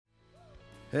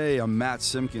Hey, I'm Matt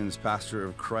Simpkins, pastor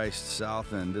of Christ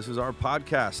South, and this is our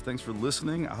podcast. Thanks for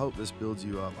listening. I hope this builds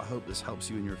you up. I hope this helps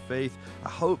you in your faith. I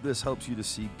hope this helps you to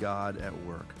see God at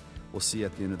work. We'll see you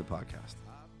at the end of the podcast.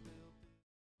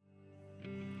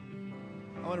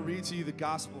 I want to read to you the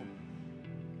gospel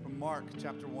from Mark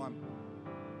chapter 1.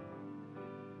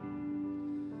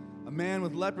 A man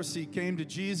with leprosy came to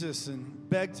Jesus and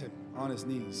begged him on his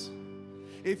knees,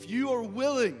 "If you are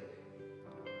willing,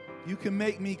 you can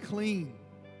make me clean."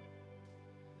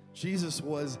 Jesus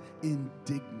was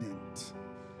indignant.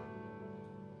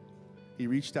 He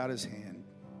reached out his hand,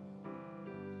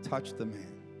 touched the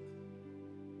man.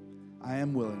 "I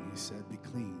am willing," he said, "be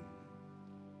clean."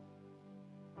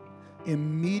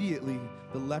 Immediately,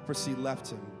 the leprosy left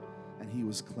him, and he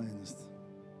was cleansed.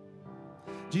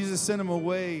 Jesus sent him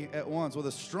away at once with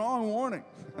a strong warning.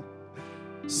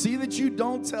 "See that you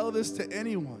don't tell this to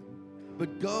anyone,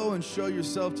 but go and show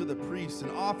yourself to the priests and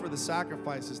offer the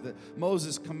sacrifices that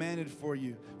Moses commanded for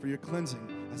you for your cleansing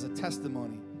as a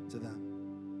testimony to them."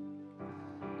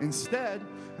 Instead,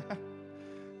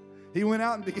 he went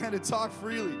out and began to talk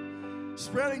freely,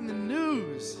 spreading the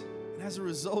news. And as a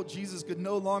result, Jesus could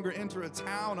no longer enter a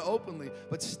town openly,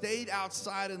 but stayed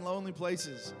outside in lonely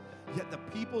places. Yet the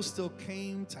people still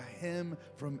came to him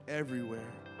from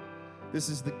everywhere. This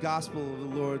is the gospel of the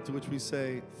Lord, to which we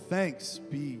say, thanks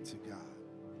be to God.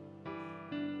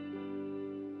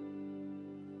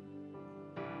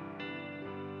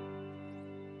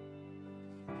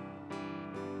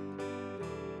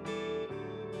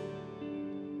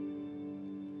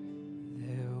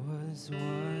 There was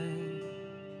one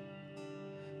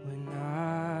when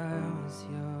I was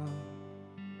young,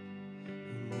 he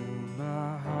knew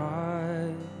my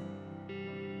heart, he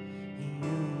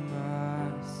knew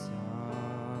my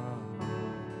sorrow,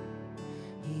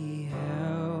 he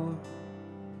held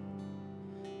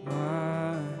my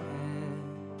hand,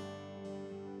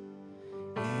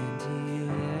 and he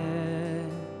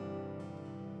led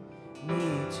me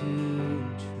to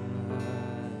trust.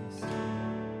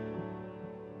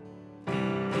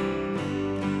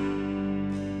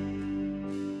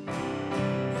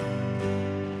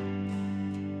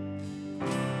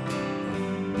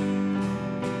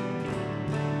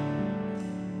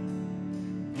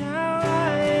 Now I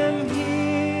am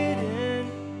hidden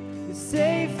in the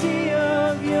safety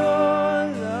of your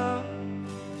love.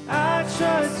 I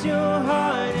trust your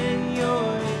heart and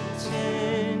your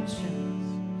intentions.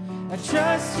 I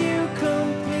trust you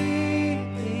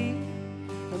completely.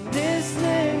 I'm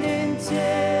listening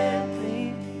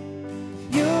intently.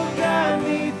 You'll guide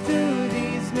me through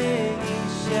these many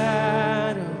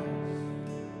shadows.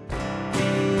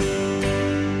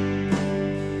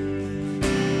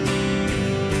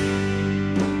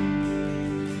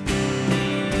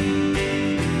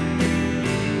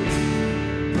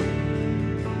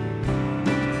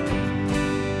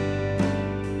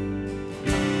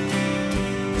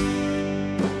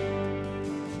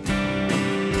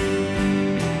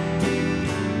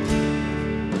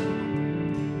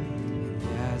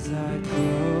 As I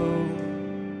grow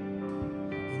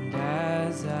and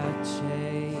as I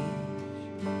change,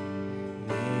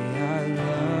 may I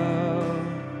love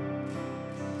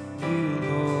you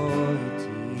more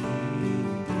deeply.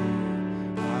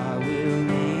 I will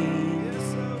lean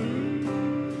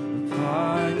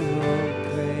upon your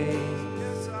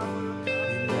grace,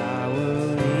 and I will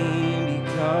lean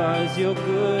because your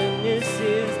goodness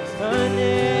is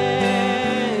unending.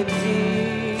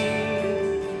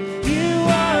 You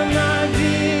are my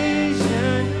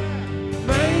vision,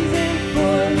 my reason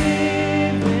for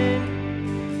living.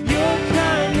 Your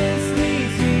kindness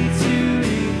leads me to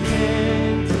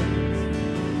repentance.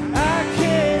 I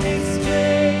can't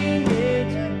explain it,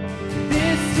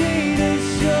 this sweet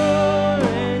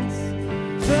assurance.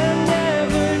 I've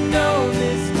never known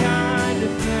this kind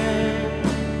of friend.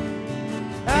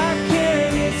 I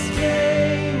can't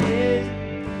explain it,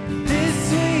 this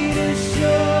sweet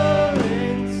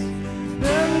assurance.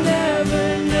 I've never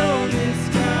known this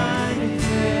kind of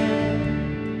friend.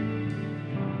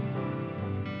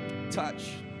 Touch.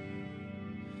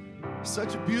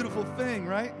 Such a beautiful thing,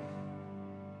 right?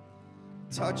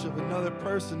 Touch of another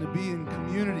person, to be in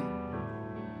community.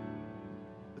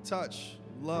 The touch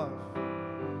of love.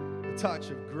 The touch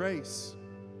of grace.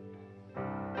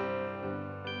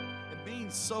 It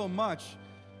means so much.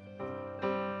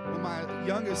 When my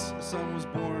youngest son was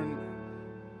born,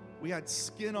 we had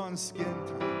skin on skin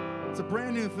time. It's a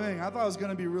brand new thing. I thought it was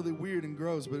going to be really weird and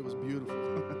gross, but it was beautiful.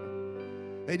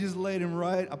 They just laid him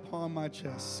right upon my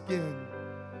chest, skin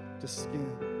to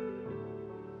skin.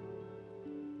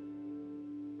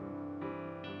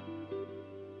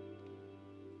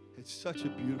 It's such a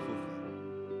beautiful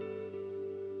thing.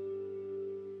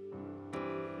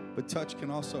 But touch can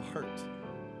also hurt.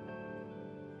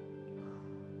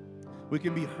 We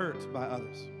can be hurt by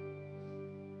others.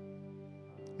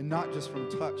 And not just from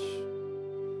touch,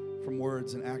 from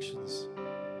words and actions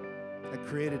that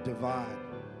create a divide,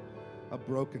 a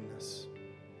brokenness,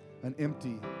 an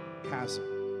empty chasm.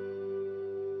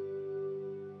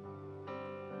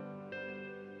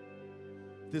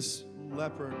 This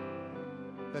leper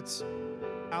that's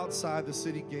outside the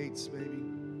city gates, maybe,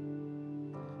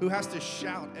 who has to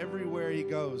shout everywhere he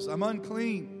goes, I'm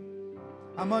unclean,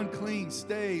 I'm unclean,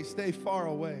 stay far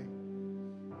away.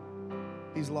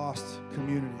 He's lost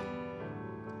community.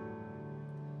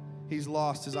 He's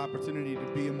lost his opportunity to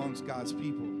be amongst God's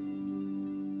people.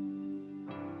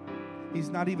 He's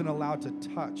not even allowed to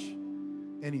touch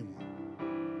anyone.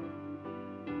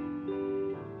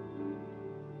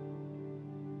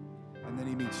 And then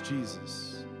he meets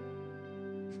Jesus.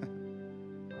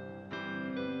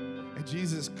 And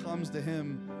Jesus comes to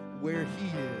him where he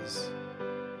is.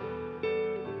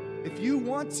 If you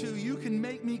want to, you can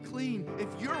make me clean. If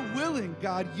you're willing,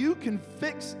 God, you can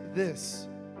fix this.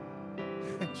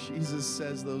 And Jesus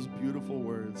says those beautiful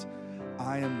words,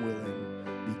 I am willing,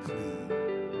 be clean.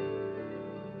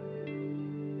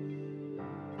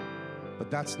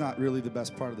 But that's not really the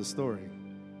best part of the story.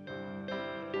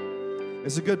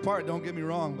 It's a good part, don't get me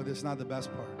wrong, but it's not the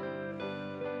best part.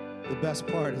 The best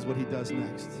part is what he does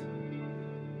next.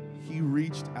 He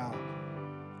reached out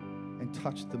and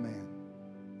touched the man.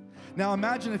 Now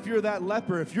imagine if you're that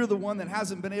leper, if you're the one that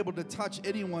hasn't been able to touch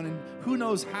anyone in who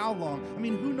knows how long. I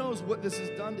mean, who knows what this has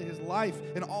done to his life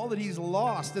and all that he's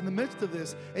lost in the midst of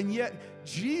this. And yet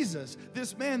Jesus,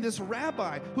 this man, this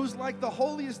rabbi, who's like the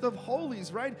holiest of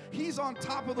holies, right? He's on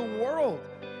top of the world.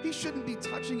 He shouldn't be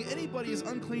touching anybody as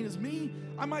unclean as me.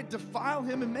 I might defile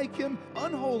him and make him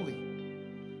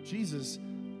unholy. Jesus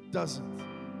doesn't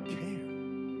care.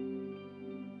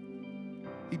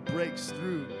 He breaks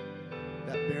through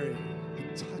that barrier. He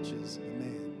touches the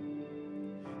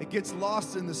man. It gets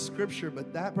lost in the scripture,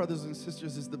 but that, brothers and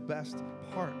sisters, is the best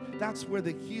part. That's where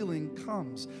the healing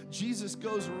comes. Jesus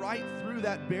goes right through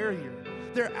that barrier.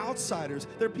 They're outsiders.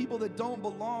 They're people that don't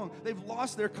belong. They've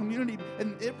lost their community,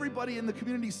 and everybody in the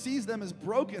community sees them as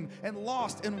broken and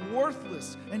lost and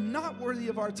worthless and not worthy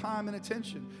of our time and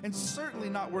attention, and certainly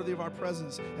not worthy of our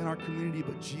presence in our community.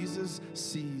 But Jesus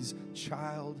sees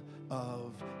child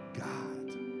of God.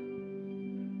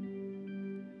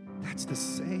 That's the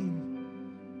same.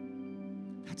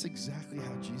 That's exactly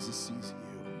how Jesus sees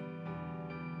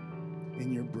you.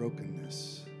 In your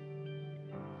brokenness,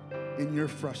 in your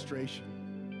frustration,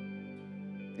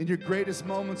 in your greatest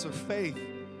moments of faith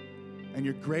and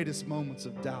your greatest moments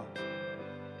of doubt.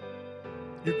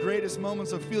 Your greatest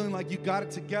moments of feeling like you got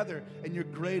it together and your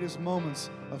greatest moments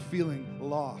of feeling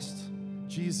lost.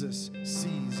 Jesus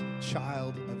sees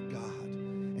child of God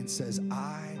and says,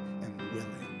 I am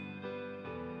willing,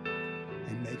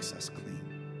 and makes us clean.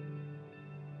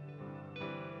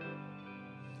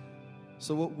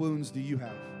 So what wounds do you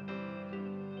have?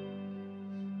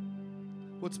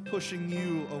 What's pushing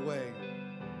you away?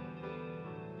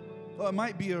 Well, it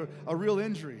might be a real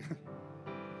injury.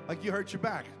 Like you hurt your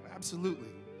back.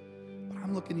 Absolutely. But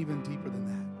I'm looking even deeper than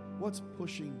that. What's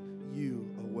pushing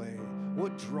you away?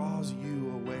 What draws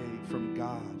you away from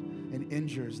God and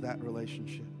injures that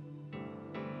relationship?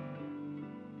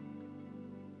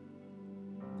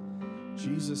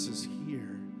 Jesus is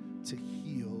here to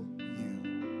heal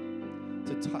you,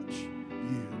 to touch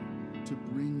you, to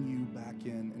bring you back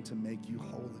in and to make you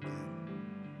whole again.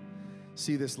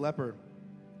 See, this leper,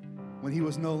 when he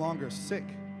was no longer sick,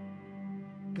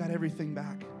 got everything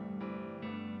back.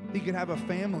 He could have a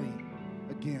family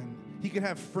again. He could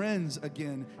have friends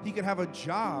again. He could have a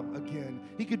job again.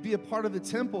 He could be a part of the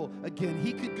temple again.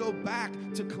 He could go back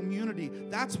to community.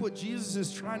 That's what Jesus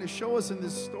is trying to show us in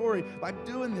this story by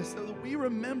doing this, so that we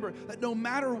remember that no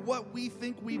matter what we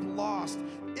think we've lost,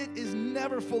 it is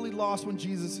never fully lost when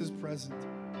Jesus is present.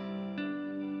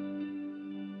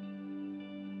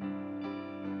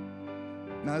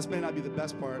 Now, this may not be the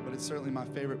best part, but it's certainly my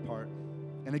favorite part.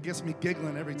 And it gets me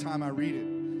giggling every time I read it.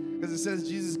 Because it says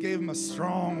Jesus gave him a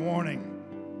strong warning.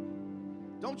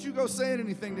 Don't you go saying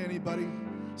anything to anybody.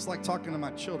 It's like talking to my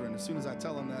children. As soon as I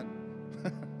tell them that,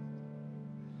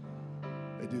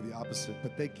 they do the opposite,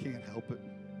 but they can't help it.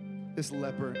 This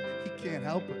leper, he can't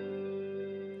help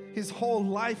it. His whole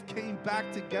life came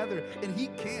back together, and he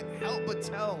can't help but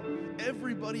tell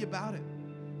everybody about it.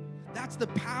 That's the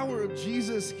power of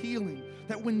Jesus healing.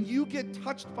 That when you get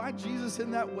touched by Jesus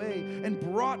in that way and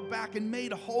brought back and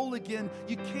made whole again,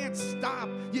 you can't stop.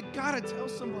 You gotta tell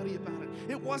somebody about it.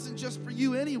 It wasn't just for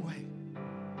you anyway.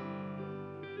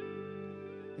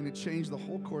 And it changed the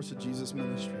whole course of Jesus'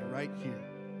 ministry right here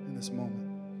in this moment.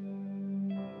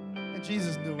 And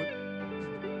Jesus knew it.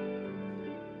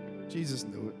 Jesus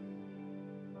knew it.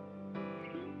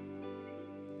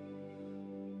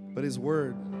 But his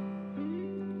word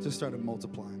just started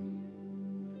multiplying.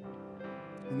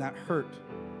 And that hurt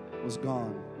was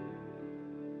gone.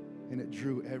 And it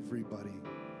drew everybody.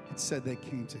 It said they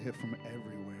came to him from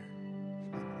everywhere.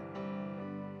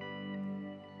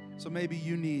 So maybe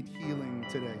you need healing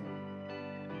today.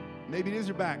 Maybe it is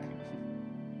your back.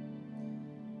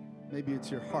 Maybe it's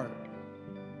your heart.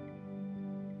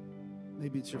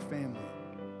 Maybe it's your family.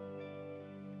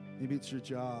 Maybe it's your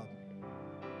job.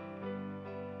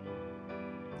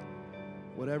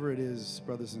 Whatever it is,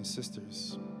 brothers and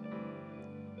sisters,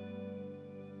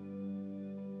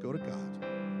 go to God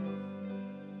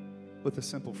with a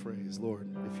simple phrase, Lord,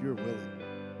 if you're willing,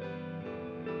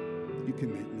 you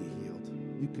can make me healed.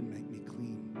 You can make me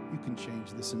clean. You can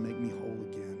change this and make me whole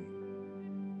again.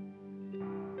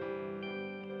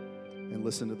 And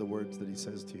listen to the words that he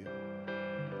says to you.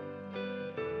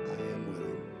 I am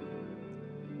willing.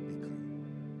 Be clean.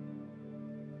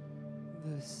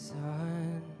 The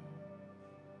sun,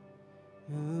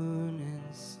 moon,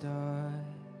 and stars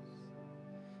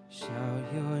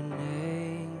shout your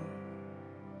name.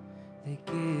 They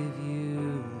give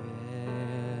you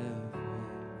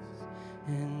reverence,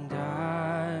 and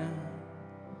I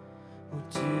will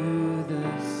do the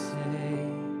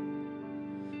same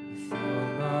with all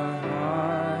my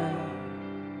heart.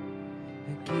 I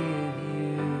give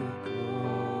you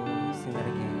glory. Sing that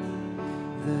again.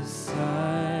 The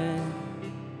sun,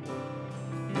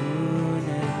 moon,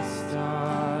 and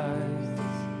stars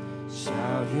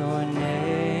shout your name.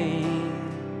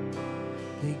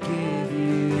 They give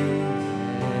you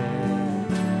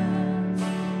reverence,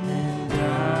 and I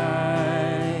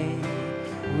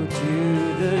will do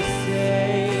the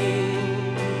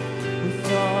same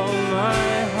with all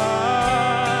my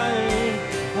heart.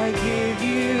 I give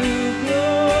you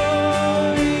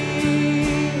glory.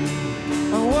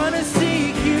 I want to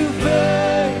seek you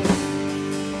first.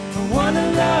 I want to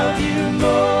love you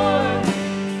more.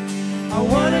 I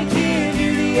want to give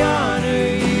you the honor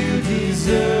you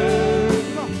deserve.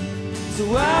 So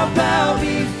I'll bow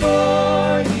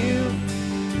before you.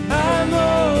 I'm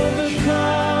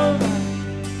overcome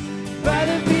by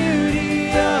the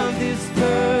beauty of this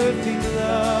perfect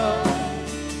love.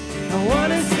 I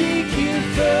want to seek you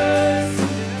first.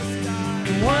 I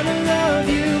want to love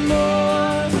you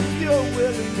more. You're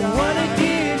willing, I want to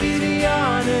give you the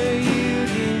honor you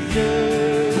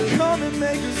deserve. Come and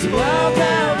make us So I'll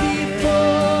bow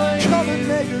before Come and you.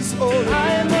 make us holy. I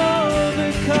am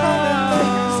overcome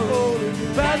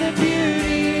by the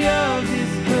beauty of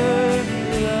this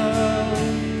perfect love.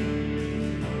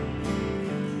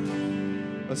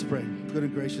 Let's pray. Good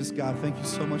and gracious God, thank you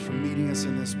so much for meeting us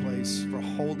in this place, for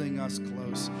holding us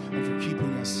close, and for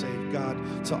keeping us safe. God,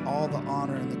 to all the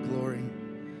honor and the glory,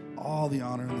 all the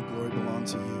honor and the glory belong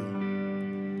to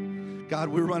you. God,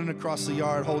 we're running across the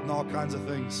yard holding all kinds of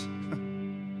things,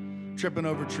 tripping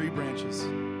over tree branches.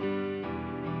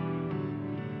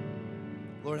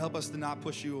 Lord, help us to not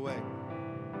push you away,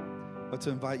 but to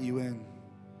invite you in,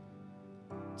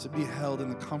 to be held in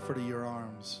the comfort of your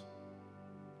arms.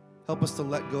 Help us to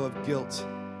let go of guilt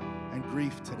and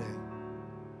grief today.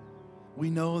 We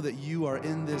know that you are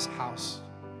in this house.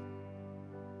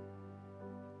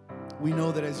 We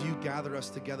know that as you gather us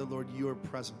together, Lord, you are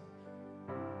present.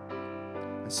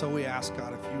 And so we ask,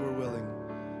 God, if you are willing,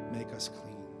 make us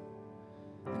clean.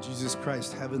 In Jesus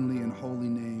Christ's heavenly and holy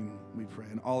name we pray.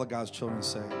 And all of God's children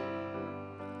say,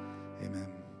 amen.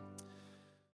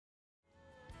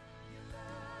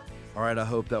 All right, I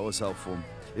hope that was helpful.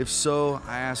 If so,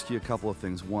 I ask you a couple of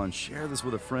things. One, share this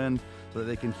with a friend so that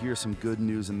they can hear some good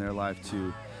news in their life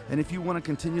too. And if you want to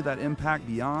continue that impact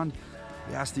beyond,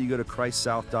 we ask that you go to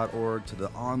christsouth.org to the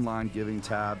online giving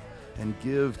tab and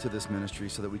give to this ministry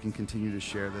so that we can continue to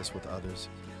share this with others.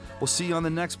 We'll see you on the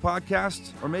next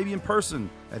podcast, or maybe in person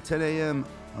at 10 a.m.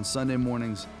 on Sunday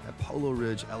mornings at Polo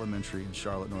Ridge Elementary in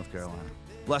Charlotte, North Carolina.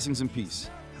 Blessings and peace.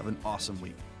 Have an awesome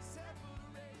week.